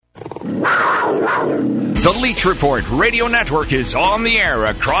The Leach Report Radio Network is on the air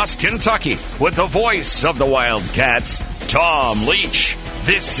across Kentucky with the voice of the Wildcats, Tom Leach.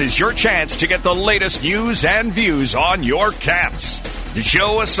 This is your chance to get the latest news and views on your Cats. The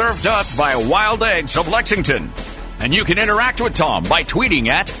show is served up by Wild Eggs of Lexington. And you can interact with Tom by tweeting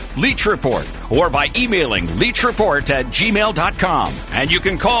at Leach Report or by emailing leachreport@gmail.com. And you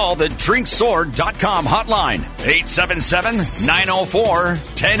can call the drinksword.com hotline,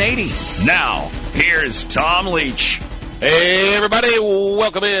 877-904-1080. Now, here's Tom Leach. Hey, everybody.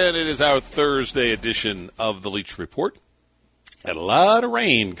 Welcome in. It is our Thursday edition of the Leach Report. Had a lot of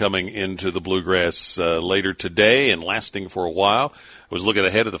rain coming into the Bluegrass later today and lasting for a while. I was looking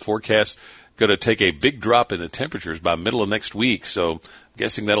ahead at the forecast. Going to take a big drop in the temperatures by middle of next week, so I'm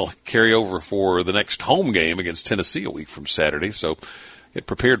guessing that'll carry over for the next home game against Tennessee a week from Saturday, so get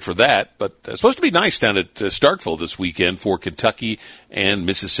prepared for that. But it's supposed to be nice down at Starkville this weekend for Kentucky and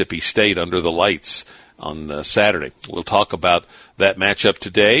Mississippi State under the lights on Saturday. We'll talk about that matchup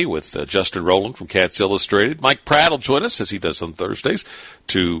today with Justin Rowland from Cats Illustrated. Mike Pratt will join us, as he does on Thursdays,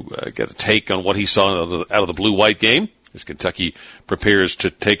 to get a take on what he saw out of the blue-white game as Kentucky prepares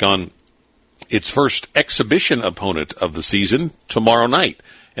to take on its first exhibition opponent of the season tomorrow night,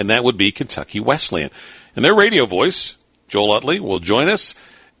 and that would be Kentucky Wesleyan. And their radio voice, Joel Utley, will join us.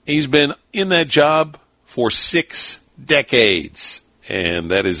 He's been in that job for 6 decades,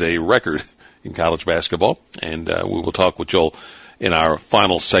 and that is a record in college basketball. And we will talk with Joel in our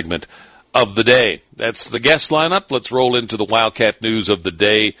final segment of the day. That's the guest lineup. Let's roll into the Wildcat news of the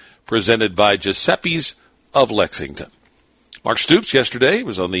day, presented by Giuseppe's of Lexington. Mark Stoops yesterday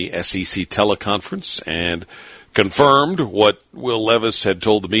was on the SEC teleconference and confirmed what Will Levis had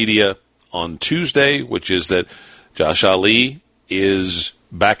told the media on Tuesday, which is that Josh Ali is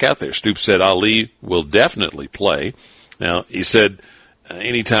back out there. Stoops said Ali will definitely play. Now, he said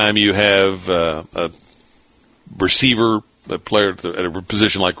anytime you have a receiver, a player at a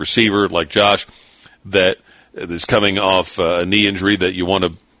position like receiver, like Josh, that is coming off a knee injury, that you want to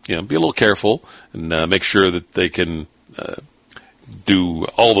be a little careful and make sure that they can do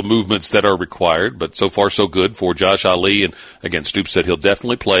all the movements that are required. But so far, so good for Josh Ali. And again, Stoops said he'll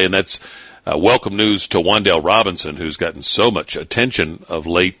definitely play. And that's welcome news to Wan'Dale Robinson, who's gotten so much attention of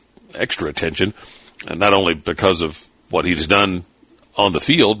late, extra attention, and not only because of what he's done on the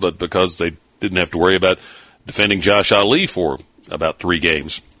field, but because they didn't have to worry about defending Josh Ali for about 3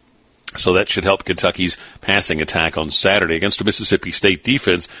 games. So that should help Kentucky's passing attack on Saturday against a Mississippi State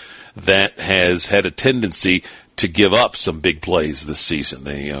defense that has had a tendency to give up some big plays this season.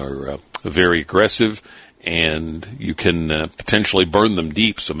 They are very aggressive, and you can potentially burn them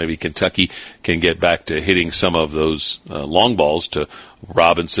deep. So maybe Kentucky can get back to hitting some of those long balls to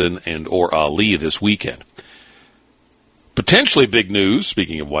Robinson and or Ali this weekend. Potentially big news,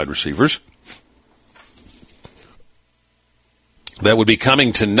 speaking of wide receivers, that would be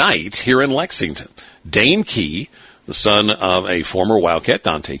coming tonight here in Lexington. Dane Key, the son of a former Wildcat,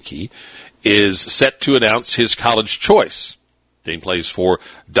 Dante Key, is set to announce his college choice. Dane plays for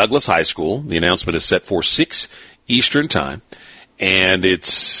Douglas High School. The announcement is set for 6 Eastern time, and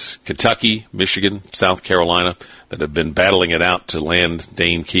it's Kentucky, Michigan, South Carolina that have been battling it out to land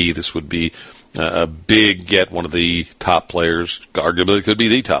Dane Key. This would be a big get, one of the top players, arguably could be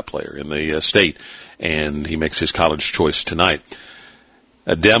the top player in the state, and he makes his college choice tonight.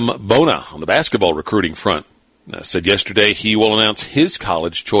 Dem Bona on the basketball recruiting front said yesterday he will announce his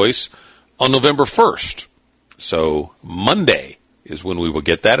college choice on November 1st. So Monday is when we will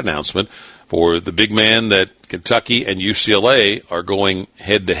get that announcement for the big man that Kentucky and UCLA are going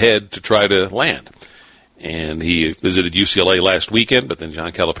head-to-head to try to land. And he visited UCLA last weekend, but then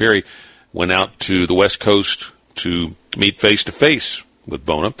John Calipari went out to the West Coast to meet face-to-face with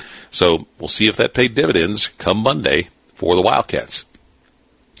Bona. So we'll see if that paid dividends come Monday for the Wildcats.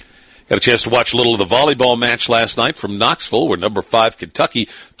 Got a chance to watch a little of the volleyball match last night from Knoxville, where number 5 Kentucky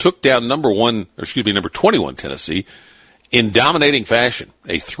took down number 21 Tennessee in dominating fashion.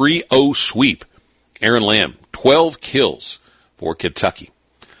 A 3-0 sweep. Aaron Lamb, 12 kills for Kentucky.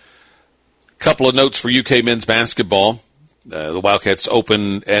 Couple of notes for UK men's basketball. The Wildcats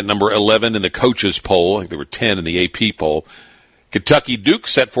opened at number 11 in the coaches poll. I think there were 10 in the AP poll. Kentucky Duke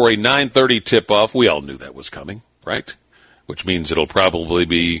set for a 9:30 tip-off. We all knew that was coming, right? Which means it'll probably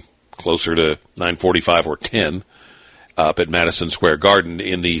be closer to 9:45 or 10 up at Madison Square Garden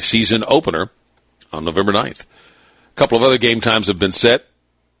in the season opener on November 9th. A couple of other game times have been set.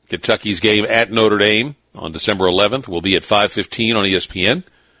 Kentucky's game at Notre Dame on December 11th will be at 5:15 on ESPN.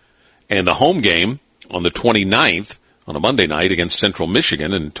 And the home game on the 29th on a Monday night against Central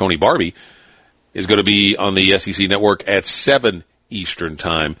Michigan and Tony Barbie is going to be on the SEC Network at 7 Eastern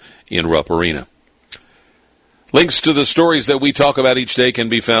Time in Rupp Arena. Links to the stories that we talk about each day can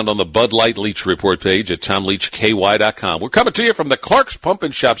be found on the Bud Light Leach Report page at TomLeachKY.com. We're coming to you from the Clark's Pump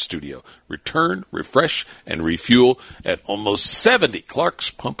and Shop studio. Return, refresh, and refuel at almost 70 Clark's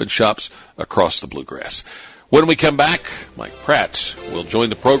Pump and Shops across the Bluegrass. When we come back, Mike Pratt will join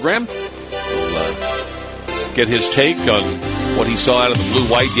the program. We'll get his take on what he saw out of the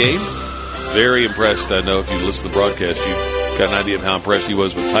blue-white game. Very impressed. I know if you listen to the broadcast, you've got an idea of how impressed he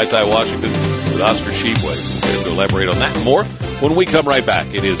was with Ty Washington, with Oscar Sheboy. So we'll get to elaborate on that and more when we come right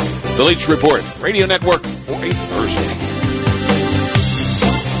back. It is the Leach Report, Radio Network for a Thursday.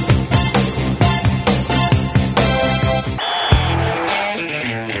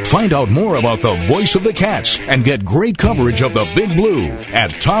 Find out more about the voice of the Cats and get great coverage of the Big Blue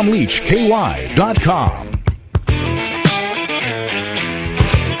at TomLeachKY.com.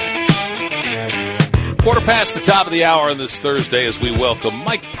 Quarter past the top of the hour on this Thursday as we welcome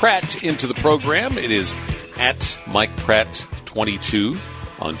Mike Pratt into the program. It is at Mike Pratt 22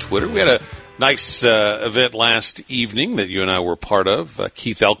 on Twitter. We had a nice event last evening that you and I were part of.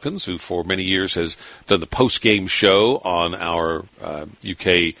 Keith Elkins, who for many years has done the post-game show on our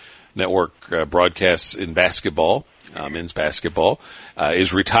UK network broadcasts in basketball, men's basketball,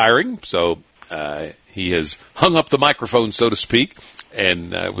 is retiring. So he has hung up the microphone, so to speak.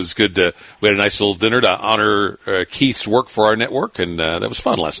 And it was good we had a nice little dinner to honor Keith's work for our network, and that was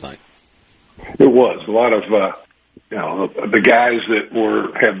fun last night. It was. A lot of, the guys that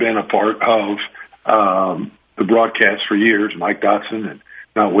have been a part of the broadcast for years, Mike Dotson, and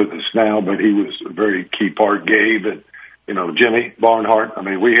not with us now, but he was a very key part, Gabe, and, Jimmy Barnhart. I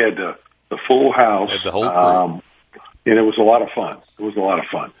mean, we had the full house. Had the whole crew. And it was a lot of fun.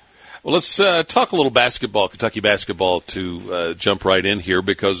 Well, let's talk a little basketball, Kentucky basketball, to jump right in here,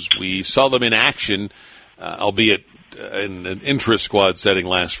 because we saw them in action, albeit in an intra-squad setting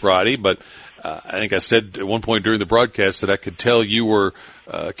last Friday. But I think I said at one point during the broadcast that I could tell you were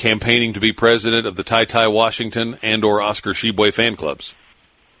campaigning to be president of the Ty Washington and or Oscar Sheboy fan clubs.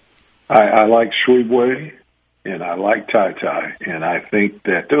 I like Sheboy, and I like Ty, and I think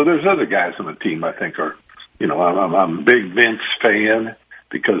that there's other guys on the team I think are, I'm a big Vince fan,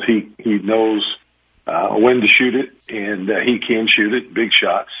 because he knows when to shoot it, and he can shoot it. Big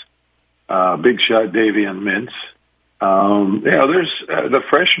shots. Big shot Davion Mintz. There's the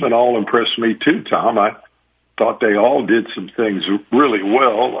freshmen all impressed me too, Tom. I thought they all did some things really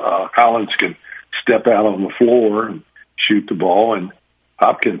well. Collins can step out on the floor and shoot the ball, and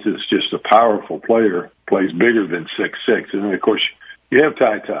Hopkins is just a powerful player, plays bigger than 6'6". And then, of course, you have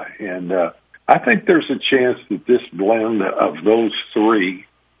Ty. And I think there's a chance that this blend of those three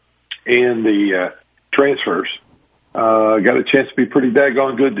and the transfers got a chance to be pretty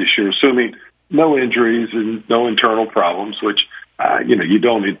daggone good this year, assuming no injuries and no internal problems, which, you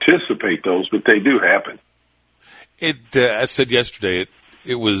don't anticipate those, but they do happen. I said yesterday,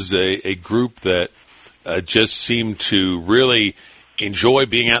 it was a group that just seemed to really enjoy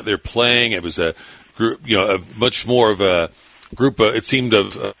being out there playing. It was a group, a much more of a group, it seemed,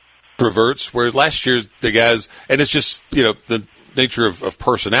 of introverts, where last year the guys, and it's just, the nature of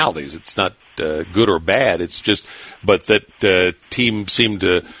personalities. It's not good or bad. It's just, but that team seemed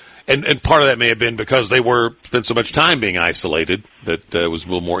to, and part of that may have been because they spent so much time being isolated that was a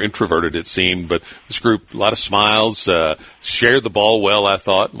little more introverted, it seemed. But this group, a lot of smiles, shared the ball well, I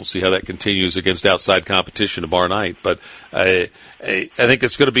thought. And we'll see how that continues against outside competition tomorrow night. But I think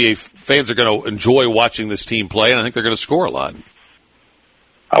it's going to be, fans are going to enjoy watching this team play, and I think they're going to score a lot.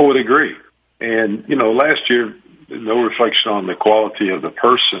 I would agree. And, last year, no reflection on the quality of the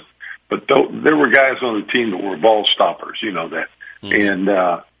person, but there were guys on the team that were ball stoppers, that. Mm-hmm. And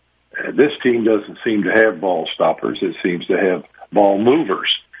this team doesn't seem to have ball stoppers. It seems to have ball movers,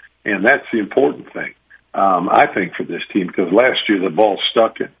 and that's the important thing, I think, for this team, because last year the ball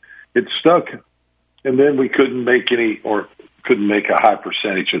stuck. It stuck, and then we couldn't make a high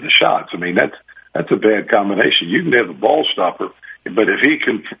percentage of the shots. I mean, that's a bad combination. You can have a ball stopper, but if he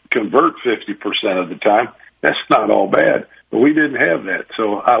can convert 50% of the time, that's not all bad. But we didn't have that.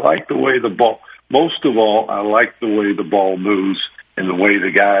 So I like the way the ball, most of all, I like the way the ball moves and the way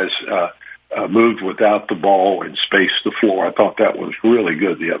the guys moved without the ball and spaced the floor. I thought that was really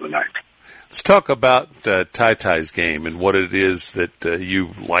good the other night. Let's talk about Ty's game and what it is that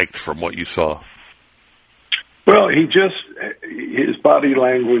you liked from what you saw. Well, his body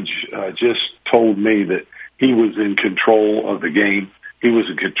language just told me that he was in control of the game. He was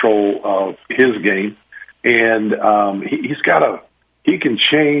in control of his game. And he can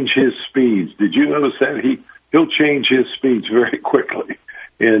change his speeds. Did you notice that? He'll change his speeds very quickly.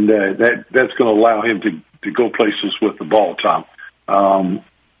 And that's going to allow him to go places with the ball, Tom. And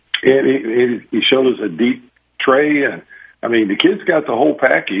he showed us a deep Trey, and I mean, the kid's got the whole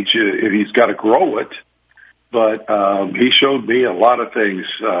package. He's got to grow it, but he showed me a lot of things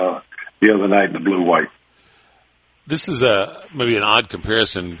the other night in the blue-white. This is maybe an odd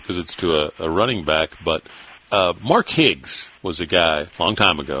comparison because it's to a running back, but Mark Higgs was a guy a long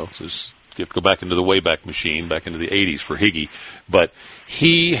time ago. So you have to go back into the Wayback Machine, back into the 80s for Higgy. But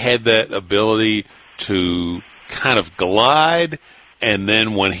he had that ability to kind of glide, and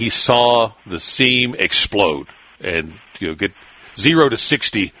then when he saw the seam, explode and get 0 to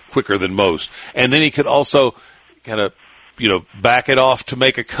 60 quicker than most. And then he could also kind of back it off to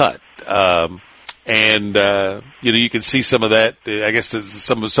make a cut. You can see some of that. I guess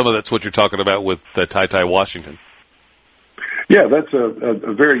some of that's what you're talking about with Ty Washington. Yeah, that's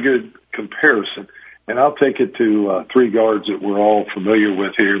a very good comparison. And I'll take it to three guards that we're all familiar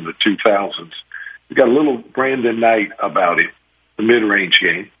with here in the 2000s. We've got a little Brandon Knight about him, the mid-range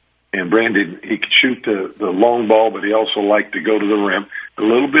game. And Brandon, he could shoot the long ball, but he also liked to go to the rim. A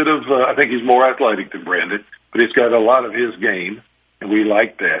little bit of, I think he's more athletic than Brandon, but he's got a lot of his game, and we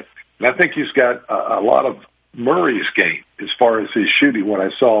like that. And I think he's got a lot of Murray's game as far as his shooting. When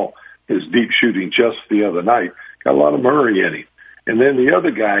I saw his deep shooting just the other night, got a lot of Murray in him. And then the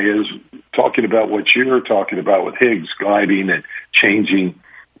other guy is talking about what you're talking about with Higgs, gliding and changing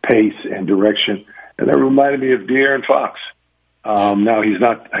pace and direction. And that reminded me of De'Aaron Fox. Now he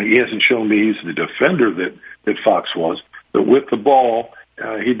hasn't shown me he's the defender that Fox was, but with the ball,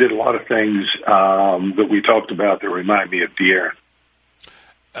 he did a lot of things that we talked about that remind me of De'Aaron.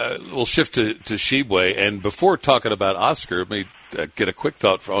 We'll shift to Shibwe, and before talking about Oscar, let me get a quick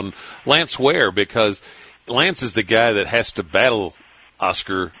thought on Lance Ware, because Lance is the guy that has to battle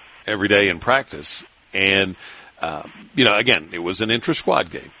Oscar every day in practice, and again, it was an intra-squad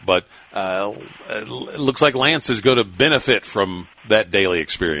game, but it looks like Lance is going to benefit from that daily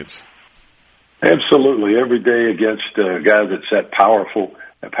experience. Absolutely. Every day against a guy that's that powerful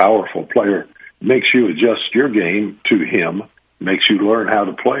player makes you adjust your game to him, makes you learn how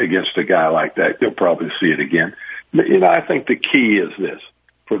to play against a guy like that. You'll probably see it again. I think the key is this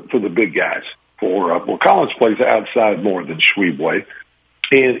for the big guys. Collins plays outside more than Shibwe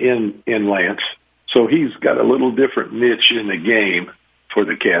in Lance. So he's got a little different niche in the game for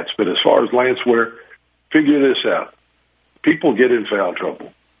the Cats. But as far as Lance Ware, figure this out. People get in foul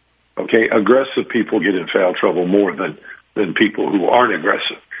trouble. Okay? Aggressive people get in foul trouble more than people who aren't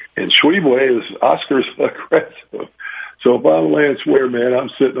aggressive. And Oscar's aggressive. So if I'm Lance Ware, man, I'm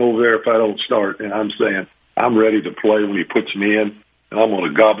sitting over there if I don't start, and I'm saying I'm ready to play when he puts me in, and I'm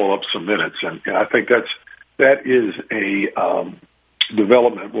going to gobble up some minutes. And I think that is a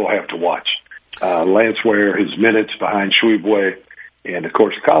development we'll have to watch. Lance Ware, his minutes behind Shibwe, and of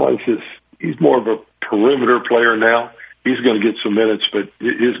course Collins he's more of a perimeter player now. He's going to get some minutes, but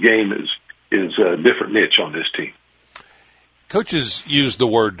his game is a different niche on this team. Coaches use the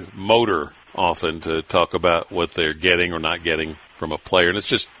word motor often to talk about what they're getting or not getting from a player, and it's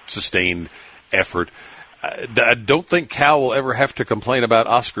just sustained effort. I don't think Cal will ever have to complain about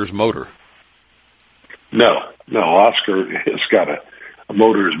Oscar's motor. No, Oscar has got a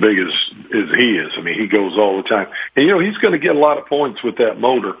motor as big as he is. I mean, he goes all the time. And, he's going to get a lot of points with that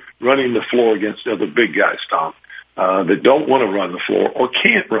motor running the floor against other big guys, Tom, that don't want to run the floor or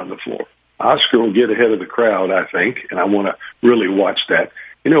can't run the floor. Oscar will get ahead of the crowd, I think, and I want to really watch that.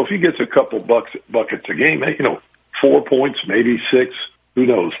 If he gets a couple buckets a game, 4 points, maybe 6, who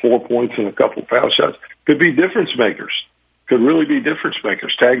knows, 4 points and a couple foul shots, could be difference makers. Could really be difference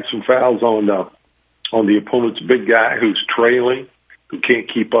makers. Tag some fouls on the opponent's big guy who's trailing, who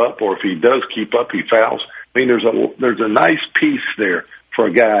can't keep up, or if he does keep up, he fouls. I mean, there's a nice piece there for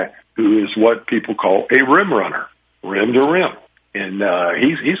a guy who is what people call a rim runner, rim to rim. And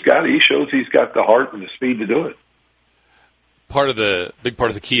he shows he's got the heart and the speed to do it. Big part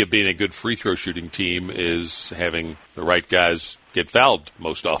of the key of being a good free throw shooting team is having the right guys get fouled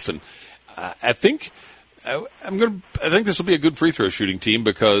most often. I think this will be a good free throw shooting team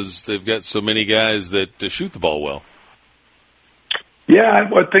because they've got so many guys that shoot the ball well. Yeah,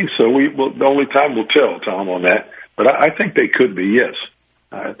 I think so. The only time will tell, Tom, on that. But I think they could be, yes.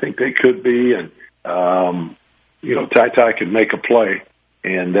 I think they could be. And, Ty can make a play,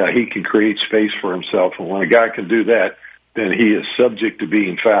 and he can create space for himself. And when a guy can do that, then he is subject to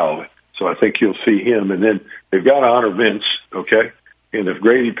being fouled. So I think you'll see him. And then they've got to honor Vince, okay? And if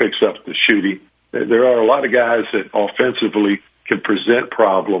Grady picks up the shooting, there are a lot of guys that offensively can present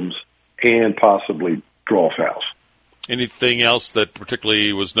problems and possibly draw fouls. Anything else that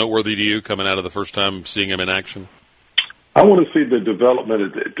particularly was noteworthy to you coming out of the first time seeing him in action? I want to see the development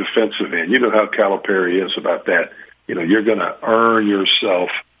of the defensive end. You know how Calipari is about that. You're going to earn yourself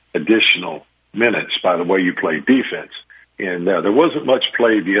additional minutes by the way you play defense. And there wasn't much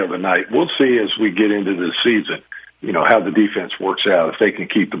play the other night. We'll see as we get into the season, how the defense works out, if they can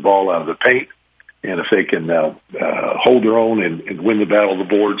keep the ball out of the paint and if they can hold their own and win the battle of the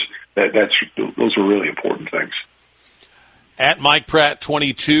boards. Those are really important things. At Mike Pratt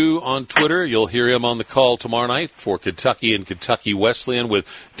 22 on Twitter. You'll hear him on the call tomorrow night for Kentucky and Kentucky Wesleyan with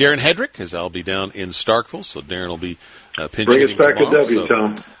Darren Hedrick, as I'll be down in Starkville. So Darren will be pinch hitting tomorrow. Bring us back a W,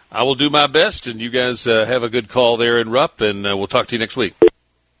 Tom. I will do my best, and you guys have a good call there in Rupp, and we'll talk to you next week.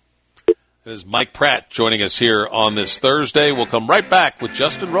 This is Mike Pratt joining us here on this Thursday. We'll come right back with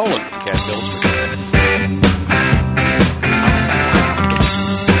Justin Rowland from Cats Illustrated.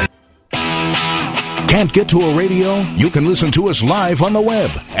 Can't get to a radio? You can listen to us live on the web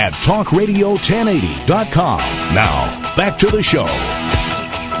at talkradio1080.com. Now, back to the show.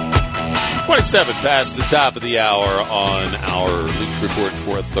 27 past the top of the hour on our Leach Report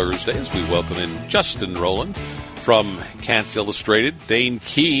for a Thursday as we welcome in Justin Rowland from Cats Illustrated. Dane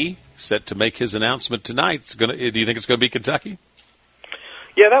Key set to make his announcement tonight. Do you think it's going to be Kentucky?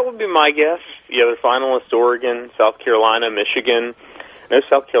 Yeah, that would be my guess. The other finalists, Oregon, South Carolina, Michigan. I know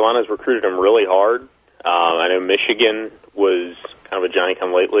South Carolina's recruited them really hard. I know Michigan was kind of a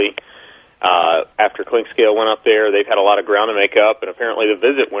Johnny-come-lately. After Clinkscale went up there, they've had a lot of ground to make up, and apparently the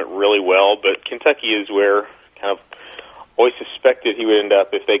visit went really well. But Kentucky is where kind of always suspected he would end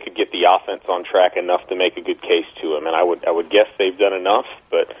up if they could get the offense on track enough to make a good case to him. And I would guess they've done enough,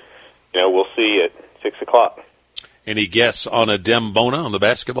 but we'll see at 6 o'clock. Any guess on a Dem Bona on the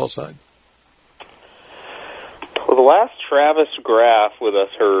basketball side? Well, the last Travis Graff with us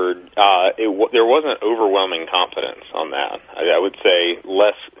heard, there wasn't overwhelming confidence on that. I would say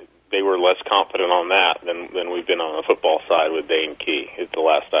they were less confident on that than we've been on the football side with Dane Key, is the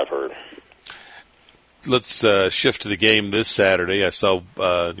last I've heard. Let's shift to the game this Saturday. I saw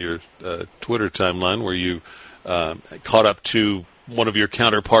your Twitter timeline where you caught up to one of your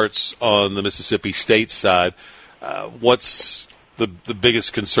counterparts on the Mississippi State side. What's the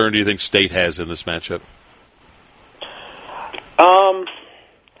biggest concern do you think State has in this matchup?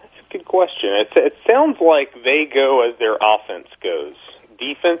 That's a good question. It sounds like they go as their offense goes.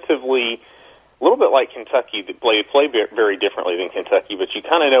 Defensively, a little bit like Kentucky, they play very differently than Kentucky, but you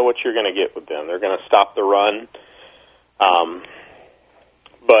kind of know what you're going to get with them. They're going to stop the run.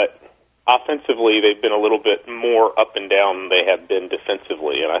 But offensively, they've been a little bit more up and down than they have been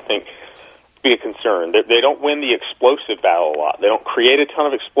defensively, and I think it'd be a concern. They don't win the explosive battle a lot. They don't create a ton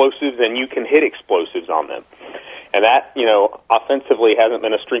of explosives, and you can hit explosives on them. And that, offensively hasn't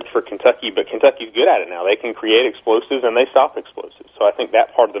been a strength for Kentucky, but Kentucky's good at it now. They can create explosives, and they stop explosives. So I think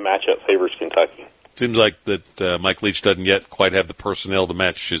that part of the matchup favors Kentucky. Seems like that Mike Leach doesn't yet quite have the personnel to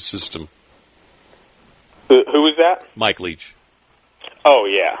match his system. Who is that? Mike Leach. Oh,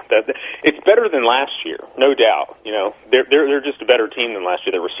 yeah. It's better than last year, no doubt. They're just a better team than last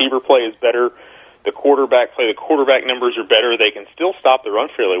year. The receiver play is better. The quarterback numbers are better. They can still stop the run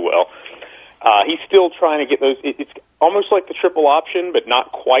fairly well. He's still trying to get those. It's almost like the triple option, but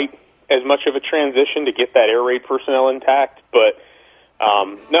not quite as much of a transition to get that air raid personnel intact. But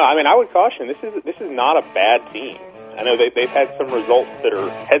no, I would caution this is not a bad team. I know they've had some results that are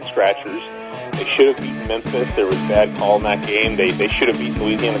head scratchers. They should have beaten Memphis. There was a bad call in that game. They should have beaten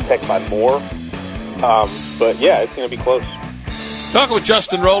Louisiana Tech by more. But yeah, it's going to be close. Talking with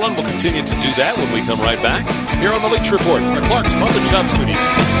Justin Rowland. We'll continue to do that when we come right back here on the Leach Report from the Clark's Mother Shop Studio.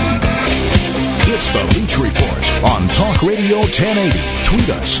 It's the Leach Report on Talk Radio 1080. Tweet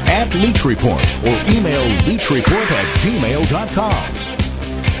us at Leach Report or email leachreport@gmail.com.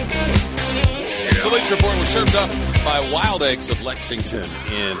 The Leach Report was served up by Wild Eggs of Lexington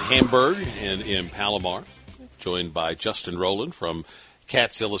in Hamburg and in Palomar. Joined by Justin Rowland from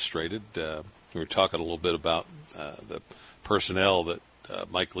Cats Illustrated. We were talking a little bit about the personnel that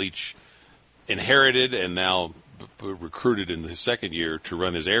Mike Leach inherited and now recruited in his second year to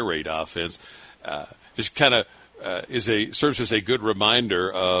run his air raid offense. Just kind of serves as a good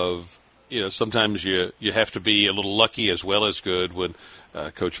reminder of sometimes you have to be a little lucky as well as good. When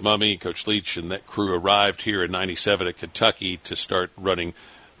Coach Mumme, Coach Leach, and that crew arrived here in '97 at Kentucky to start running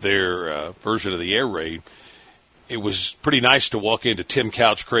their version of the air raid, it was pretty nice to walk into Tim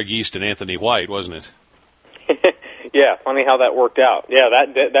Couch, Craig East, and Anthony White, wasn't it? Yeah, funny how that worked out. Yeah,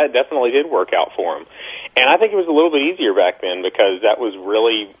 that definitely did work out for him. And I think it was a little bit easier back then because that was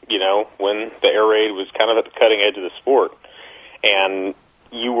really, when the air raid was kind of at the cutting edge of the sport. And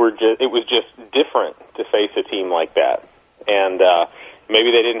it was just different to face a team like that. And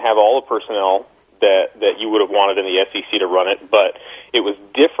maybe they didn't have all the personnel that you would have wanted in the SEC to run it, but it was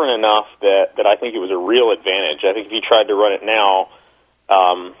different enough that I think it was a real advantage. I think if you tried to run it now,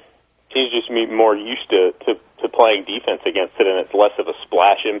 he's just more used to playing defense against it, and it's less of a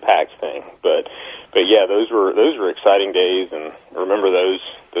splash impact thing. But yeah, those were exciting days, and I remember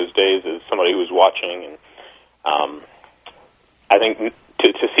those days as somebody who was watching. And I think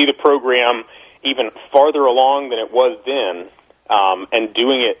to see the program even farther along than it was then, and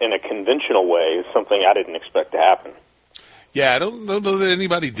doing it in a conventional way is something I didn't expect to happen. Yeah, I don't know that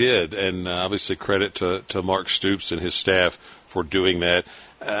anybody did, and obviously credit to Mark Stoops and his staff for doing that.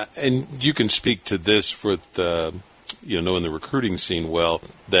 And you can speak to this with knowing the recruiting scene well,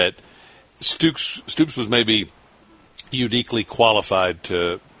 that Stoops was maybe uniquely qualified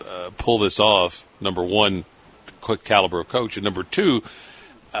to pull this off. Number one, the quick caliber of coach, and number two,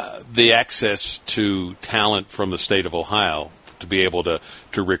 the access to talent from the state of Ohio to be able to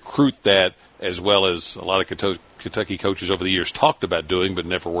recruit that, as well as a lot of Kentucky coaches over the years talked about doing but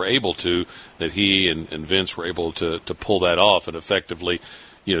never were able to, that he and Vince were able to pull that off and effectively,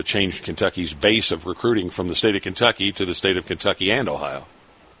 change Kentucky's base of recruiting from the state of Kentucky to the state of Kentucky and Ohio.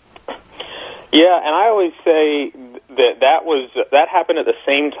 Yeah, and I always say that happened at the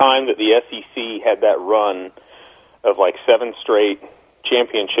same time that the SEC had that run of like 7 straight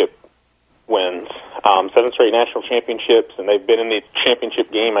championship wins, 7 straight national championships, and they've been in the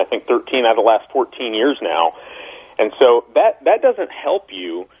championship game, I think, 13 out of the last 14 years now. And so that doesn't help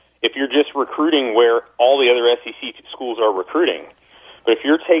you if you're just recruiting where all the other SEC schools are recruiting. But if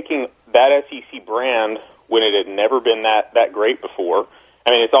you're taking that SEC brand when it had never been that great before, I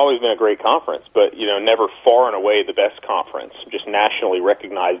mean, it's always been a great conference, but, never far and away the best conference, just nationally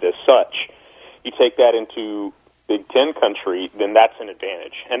recognized as such. You take that into Big Ten country, then that's an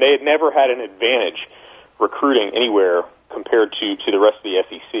advantage. And they had never had an advantage recruiting anywhere compared to the rest of the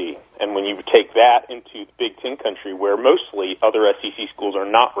SEC. And when you take that into Big Ten country, where mostly other SEC schools are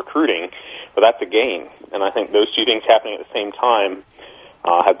not recruiting, well, that's a gain. And I think those two things happening at the same time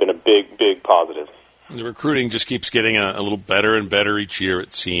have been a big, big positive. The recruiting just keeps getting a little better and better each year,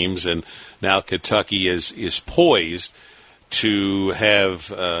 it seems, and now Kentucky is poised to have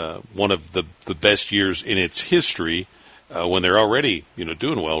one of the best years in its history when they're already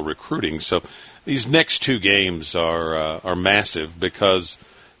doing well recruiting. So these next 2 games are massive because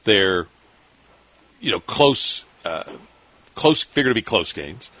they're close, figure to be close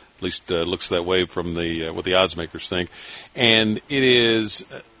games. At least looks that way from what the odds makers think. And it is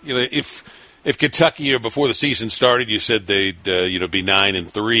if Kentucky before the season started, you said they'd be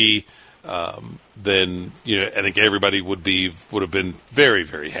 9-3. Then I think everybody would have been very,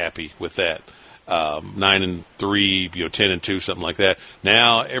 very happy with that. 9-3, 10-2, something like that.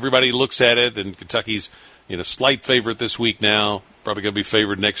 Now everybody looks at it, and Kentucky's slight favorite this week. Now probably going to be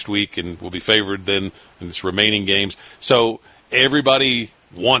favored next week, and will be favored then in its remaining games. So everybody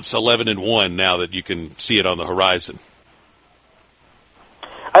wants 11-1 now that you can see it on the horizon.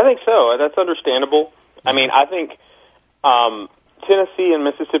 I think so. That's understandable. I mean, I think Tennessee and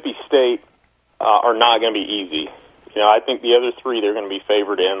Mississippi State are not going to be easy. I think the other 3 they're going to be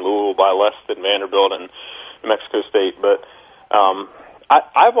favored in, Louisville by less than Vanderbilt and New Mexico State. But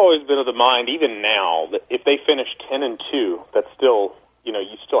I've always been of the mind, even now, that if they finish 10-2, that's still,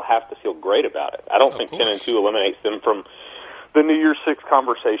 you still have to feel great about it. I don't think 10-2 eliminates them from the New Year's Six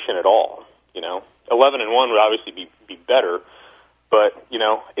conversation at all. 11-1 would obviously be better, but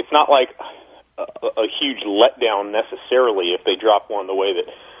it's not like a huge letdown necessarily if they drop one the way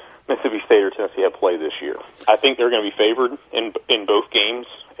that Mississippi State or Tennessee have played this year. I think they're going to be favored in both games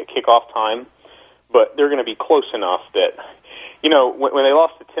at kickoff time, but they're going to be close enough that, when they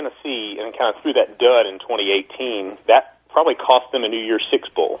lost to Tennessee and kind of threw that dud in 2018, that probably cost them a New Year's Six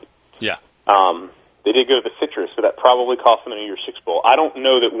bowl. Yeah. They did go to the Citrus, so that probably cost them a New Year's Six bowl. I don't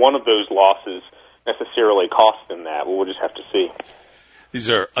know that one of those losses necessarily cost them that. We'll just have to see. These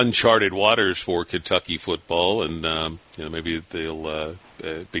are uncharted waters for Kentucky football, and maybe they'll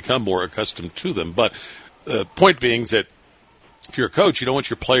become more accustomed to them. But the point being is that if you're a coach, you don't want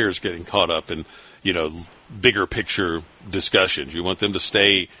your players getting caught up in bigger picture discussions. You want them to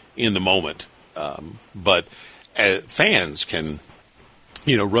stay in the moment. But fans can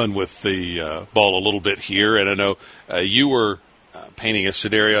run with the ball a little bit here. And I know you were painting a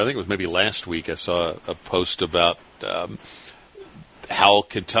scenario. I think it was maybe last week. I saw a post about how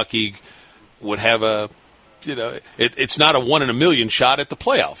Kentucky would have it's not a 1 in a million shot at the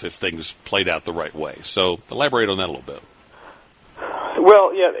playoff if things played out the right way. So elaborate on that a little bit.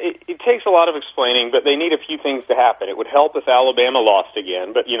 Well, yeah, it takes a lot of explaining, but they need a few things to happen. It would help if Alabama lost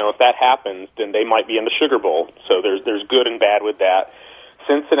again, but if that happens, then they might be in the Sugar Bowl. So there's good and bad with that.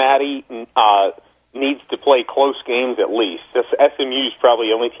 Cincinnati needs to play close games at least. SMU is probably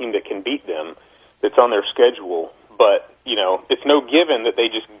the only team that can beat them that's on their schedule, but it's no given that they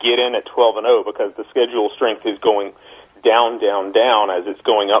just get in at 12-0 because the schedule strength is going down, down, down as it's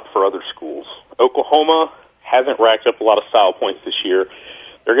going up for other schools. Oklahoma hasn't racked up a lot of style points this year.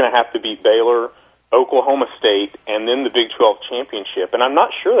 They're going to have to beat Baylor, Oklahoma State, and then the Big 12 championship. And I'm not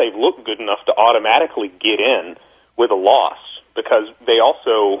sure they've looked good enough to automatically get in with a loss because they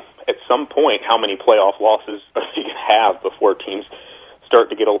also, at some point, how many playoff losses are they going to have before teams start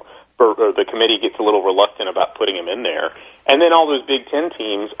to get or the committee gets a little reluctant about putting them in there. And then all those Big Ten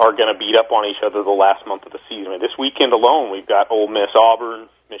teams are going to beat up on each other the last month of the season. I mean, this weekend alone, we've got Ole Miss, Auburn,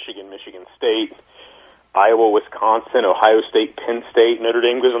 Michigan, Michigan State, Iowa, Wisconsin, Ohio State, Penn State. Notre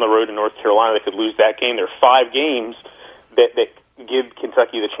Dame goes on the road to North Carolina. They could lose that game. There are 5 games that give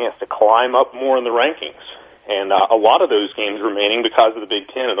Kentucky the chance to climb up more in the rankings. And a lot of those games remaining because of the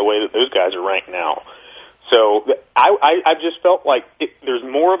Big Ten and the way that those guys are ranked now. So I just felt like there's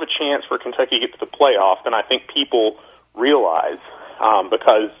more of a chance for Kentucky to get to the playoff than I think people realize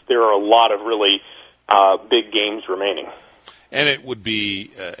because there are a lot of really big games remaining. And it would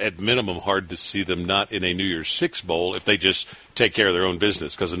be, at minimum, hard to see them not in a New Year's Six bowl if they just take care of their own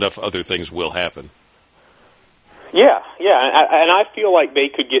business because enough other things will happen. Yeah, and I feel like they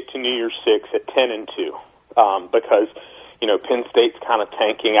could get to New Year's Six at 10-2 because Penn State's kind of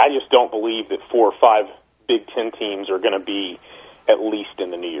tanking. I just don't believe that 4 or 5 Big Ten teams are going to be at least in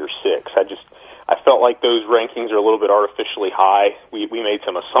the New Year's Six. I felt like those rankings are a little bit artificially high. We made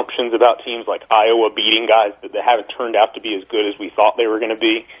some assumptions about teams like Iowa beating guys that they haven't turned out to be as good as we thought they were going to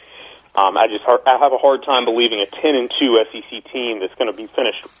be. I have a hard time believing a 10-2 SEC team that's going to be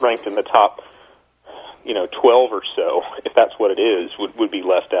finished ranked in the top 12 or so, if that's what it is, would be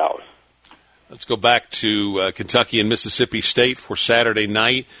left out. Let's go back to Kentucky and Mississippi State for Saturday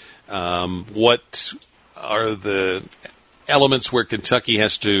night. What are the elements where Kentucky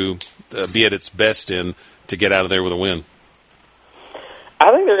has to be at its best in to get out of there with a win? I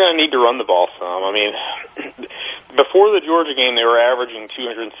think they're going to need to run the ball some. I mean, before the Georgia game, they were averaging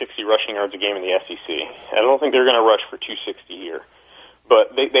 260 rushing yards a game in the SEC. I don't think they're going to rush for 260 here.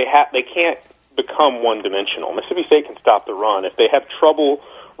 But they can't become one-dimensional. Mississippi State can stop the run. If they have trouble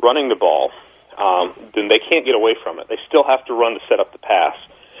running the ball, then they can't get away from it. They still have to run to set up the pass.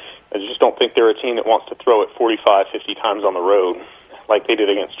 I just don't think they're a team that wants to throw it 45, 50 times on the road like they did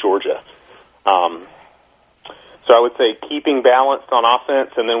against Georgia. So I would say keeping balanced on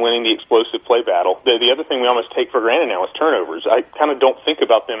offense and then winning the explosive play battle. The other thing we almost take for granted now is turnovers. I kind of don't think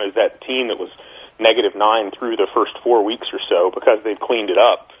about them as that team that was -9 through the first 4 weeks or so because they've cleaned it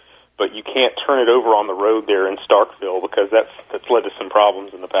up. But you can't turn it over on the road there in Starkville because that's led to some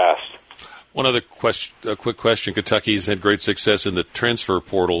problems in the past. One other quick question. Kentucky's had great success in the transfer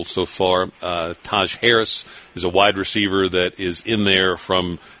portal so far. Taj Harris is a wide receiver that is in there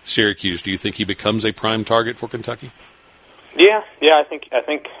from Syracuse. Do you think he becomes a prime target for Kentucky? Yeah. I think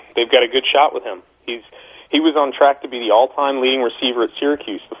they've got a good shot with him. He was on track to be the all-time leading receiver at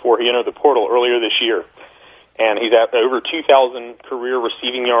Syracuse before he entered the portal earlier this year, and he's at over 2,000 career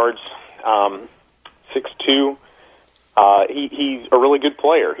receiving yards, 6'2". He's a really good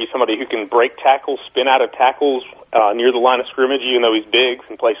player. He's somebody who can break tackles, spin out of tackles near the line of scrimmage, even though he's big,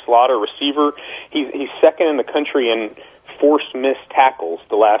 can play slot or receiver. He's second in the country in forced missed tackles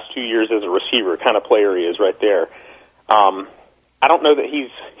the last 2 years as a receiver, kind of player he is right there. I don't know that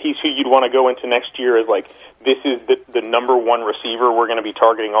he's who you'd want to go into next year as like, this is the number one receiver we're going to be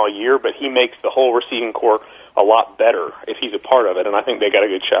targeting all year, but he makes the whole receiving corps a lot better if he's a part of it, and I think they got a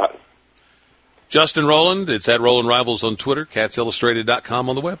good shot. Justin Rowland, it's at Rowland Rivals on Twitter, catsillustrated.com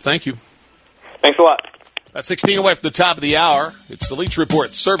on the web. Thank you. Thanks a lot. About 16 away from the top of the hour. It's the Leach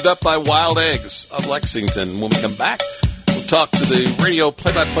Report, served up by Wild Eggs of Lexington. When we come back, we'll talk to the radio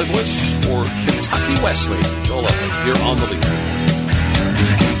play-by-play voice for Kentucky Wesley, Joel Utley, here on the Leach Report.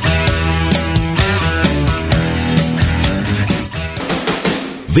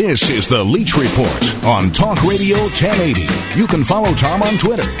 This is the Leach Report on Talk Radio 1080. You can follow Tom on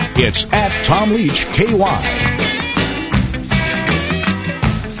Twitter. It's at Tom Leach, KY.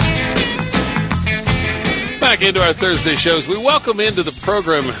 Back into our Thursday shows. We welcome into the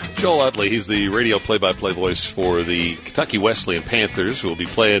program Joel Utley. He's the radio play-by-play voice for the Kentucky Wesleyan Panthers, who will be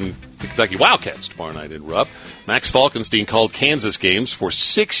playing the Kentucky Wildcats tomorrow night in Rupp. Max Falkenstein called Kansas games for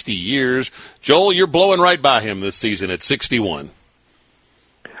 60 years. Joel, you're blowing right by him this season at 61.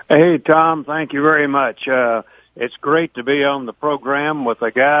 Hey, Tom, thank you very much. It's great to be on the program with a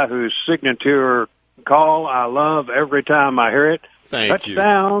guy whose signature call I love every time I hear it. Thank you.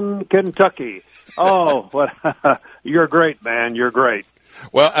 Touchdown, Kentucky. Oh, you're great, man. You're great.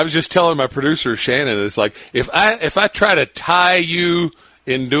 Well, I was just telling my producer, Shannon, it's like, if I try to tie you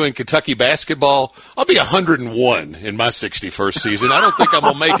in doing Kentucky basketball. I'll be 101 in my 61st season. I don't think I'm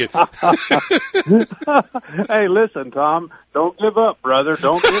going to make it. Hey, listen, Tom, don't give up, brother.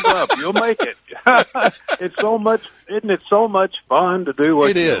 Don't give up. You'll make it. Isn't it so much fun to do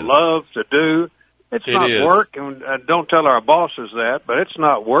what you love to do? It's not work, and don't tell our bosses that, but it's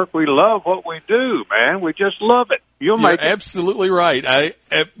not work. We love what we do, man. We just love it. You're absolutely right.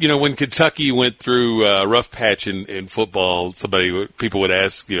 When Kentucky went through a rough patch in football, people would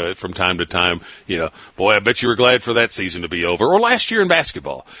ask, from time to time, boy, I bet you were glad for that season to be over, or last year in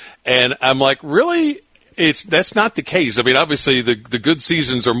basketball. And I'm like, really? That's not the case. I mean, obviously the good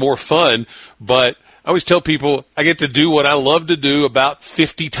seasons are more fun, but I always tell people I get to do what I love to do about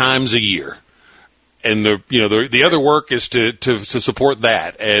 50 times a year. And the other work is to support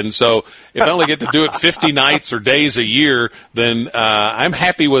that. And so if I only get to do it 50 nights or days a year, then I'm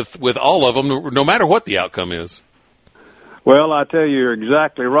happy with all of them, no matter what the outcome is. Well, I tell you, you're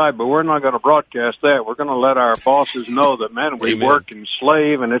exactly right, but we're not going to broadcast that. We're going to let our bosses know that, man, we work and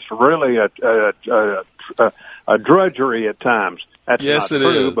slave, and it's really a drudgery at times. That's not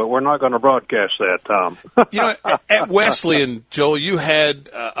true, but we're not going to broadcast that, Tom. At Wesleyan, Joel, you had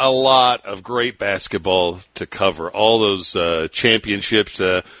a lot of great basketball to cover. All those championships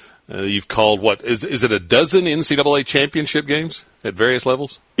you've called. What is it? A dozen NCAA championship games at various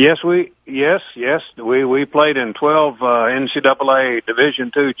levels? Yes. We played in 12 NCAA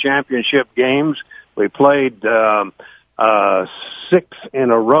Division II championship games. We played 6 in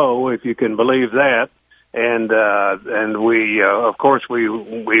a row, if you can believe that. And we of course we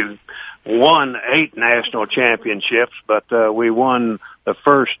won 8 national championships, but we won the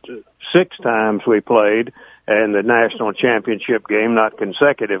first 6 times we played in the national championship game, not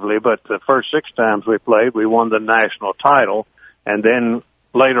consecutively, but the first 6 times we played, we won the national title. And then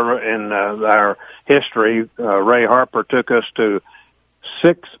later in our history, Ray Harper took us to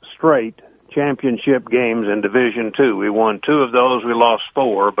 6 straight championship games in Division II. We won 2 of those, we lost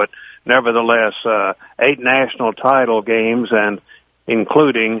 4, but nevertheless, 8 national title games, and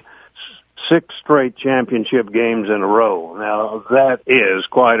including 6 straight championship games in a row. Now, that is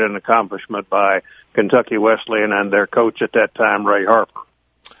quite an accomplishment by Kentucky Wesleyan and their coach at that time, Ray Harper.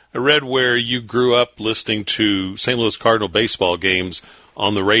 I read where you grew up listening to St. Louis Cardinal baseball games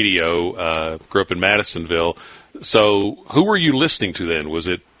on the radio, grew up in Madisonville. So who were you listening to then? Was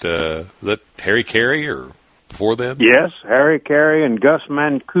it Harry Carey or before then? Yes, Harry Carey and Gus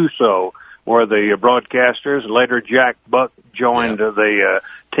Mancuso were the broadcasters. Later, Jack Buck joined the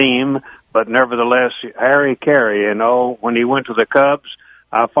team, but nevertheless, Harry Carey, when he went to the Cubs,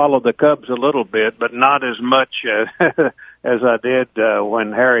 I followed the Cubs a little bit, but not as much as I did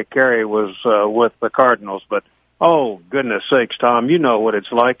when Harry Carey was with the Cardinals. But oh, goodness sakes, Tom, you know what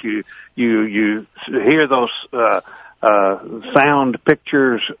it's like. You hear those sound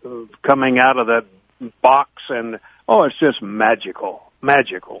pictures coming out of that box, and it's just magical.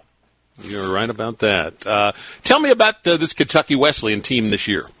 You're right about that. Tell me about this Kentucky Wesleyan team this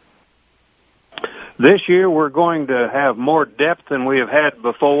year. This year we're going to have more depth than we have had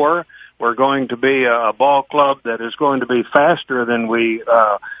before. We're going to be a ball club that is going to be faster than we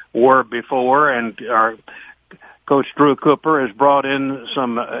were before, and our Coach Drew Cooper has brought in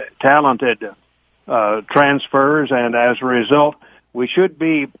some talented transfers, and as a result, we should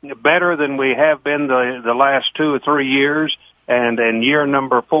be better than we have been the last 2 or 3 years. And in year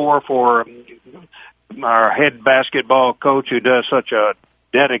number 4 for our head basketball coach, who does such a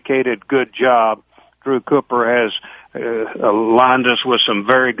dedicated, good job, Drew Cooper has aligned us with some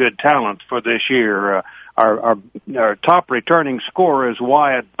very good talent for this year. Our top returning scorer is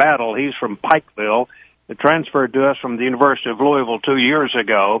Wyatt Battle. He's from Pikeville. He transferred to us from the University of Louisville 2 years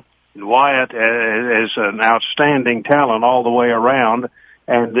ago. Wyatt is an outstanding talent all the way around.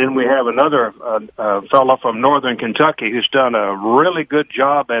 And then we have another fellow from Northern Kentucky who's done a really good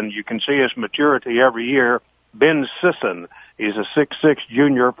job, and you can see his maturity every year, Ben Sisson. He's a 6'6"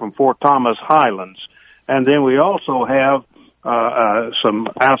 junior from Fort Thomas Highlands. And then we also have some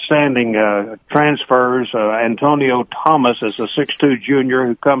outstanding transfers. Antonio Thomas is a 6'2" junior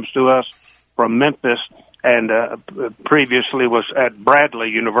who comes to us from Memphis and previously was at Bradley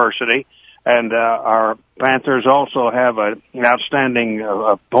University. And our Panthers also have an outstanding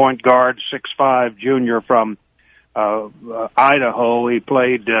point guard, 6'5" junior from Idaho. He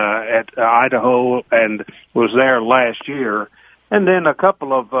played at Idaho and was there last year. And then a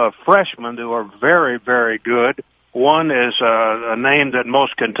couple of freshmen who are very, very good. One is a name that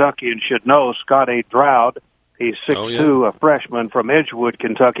most Kentuckians should know, Scotty Dowd. He's 6'2", a freshman from Edgewood,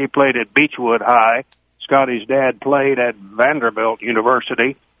 Kentucky, played at Beechwood High. Scotty's dad played at Vanderbilt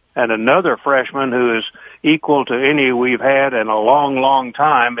University. And another freshman who is equal to any we've had in a long, long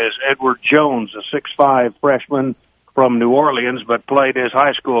time is Edward Jones, a 6'5" freshman from New Orleans, but played his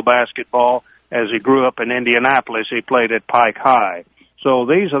high school basketball as he grew up in Indianapolis. He played at Pike High. So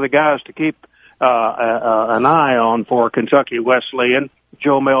these are the guys to keep an eye on for Kentucky Wesleyan.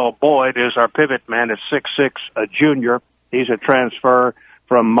 Jomel Boyd is our pivot man at 6'6", a junior. He's a transfer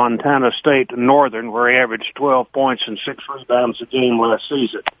from Montana State Northern, where he averaged 12 points and 6 rebounds a game last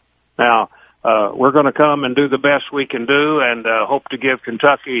season. Now, we're going to come and do the best we can do and hope to give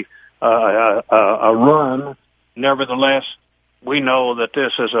Kentucky a run. Nevertheless, we know that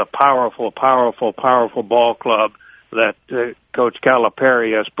this is a powerful, powerful, powerful ball club that Coach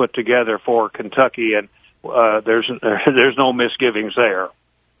Calipari has put together for Kentucky, and there's no misgivings there.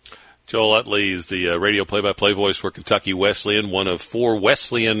 Joel Utley is the radio play-by-play voice for Kentucky Wesleyan, one of 4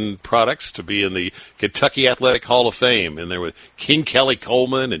 Wesleyan products to be in the Kentucky Athletic Hall of Fame. And there with King Kelly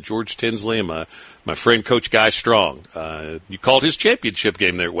Coleman and George Tinsley and my friend Coach Guy Strong. You called his championship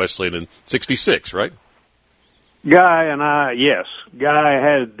game there at Wesleyan in '66, right? Guy and I, yes.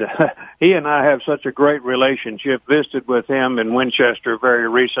 Guy he and I have such a great relationship. Visited with him in Winchester very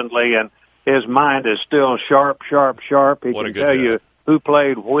recently, and his mind is still sharp. He can tell you who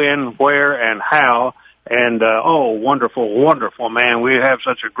played when, where, and how. And, wonderful man. We have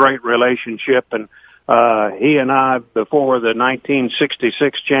such a great relationship. And he and I, before the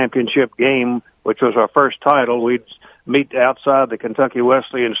 1966 championship game, which was our first title, we'd meet outside the Kentucky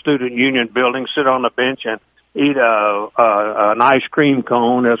Wesleyan Student Union building, sit on the bench, and eat an ice cream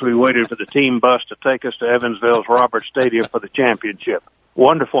cone as we waited for the team bus to take us to Evansville's Roberts Stadium for the championship.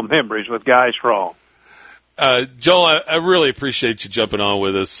 Wonderful memories with Guy Strong. Joel, I really appreciate you jumping on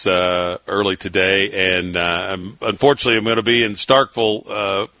with us early today, and unfortunately I'm going to be in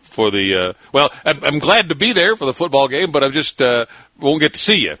Starkville for the I'm glad to be there for the football game, but I just won't get to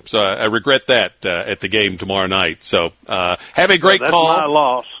see you, so I regret that at the game tomorrow night. So have a great call. That's my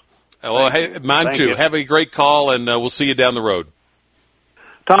loss. Well, hey, mine too. Have a great call, and we'll see you down the road.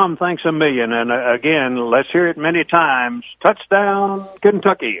 Tom, thanks a million. And again, let's hear it many times. Touchdown,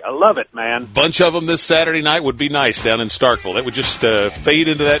 Kentucky. I love it, man. Bunch of them this Saturday night would be nice down in Starkville. It would just fade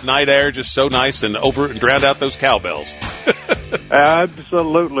into that night air just so nice and drown out those cowbells.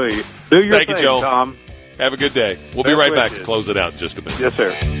 Absolutely. Do your thing, you, Joel. Tom. Have a good day. We'll be right back to close it out in just a minute. Yes,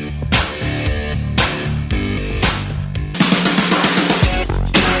 sir.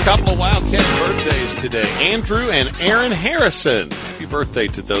 Couple of Wildcat birthdays today. Andrew and Aaron Harrison. Happy birthday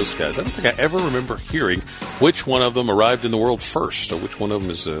to those guys. I don't think I ever remember hearing which one of them arrived in the world first, or which one of them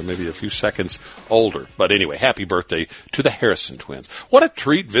is maybe a few seconds older. But anyway, happy birthday to the Harrison twins. What a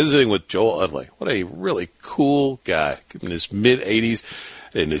treat visiting with Joel Utley. What a really cool guy in his mid-80s.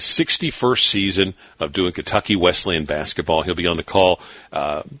 In his 61st season of doing Kentucky Wesleyan basketball. He'll be on the call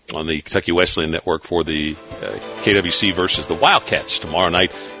on the Kentucky Wesleyan Network for the KWC versus the Wildcats tomorrow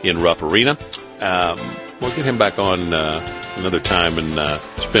night in Rupp Arena. We'll get him back on another time and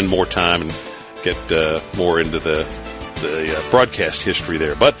spend more time and get more into the broadcast history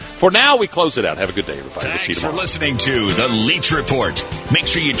there. But for now, we close it out. Have a good day, everybody. Thanks we'll see you for listening to The Leach Report. Make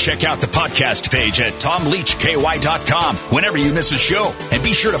sure you check out the podcast page at TomLeachKY.com whenever you miss a show. And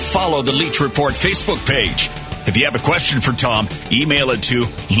be sure to follow The Leach Report Facebook page. If you have a question for Tom, email it to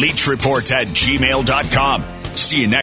leachreport@gmail.com. See you next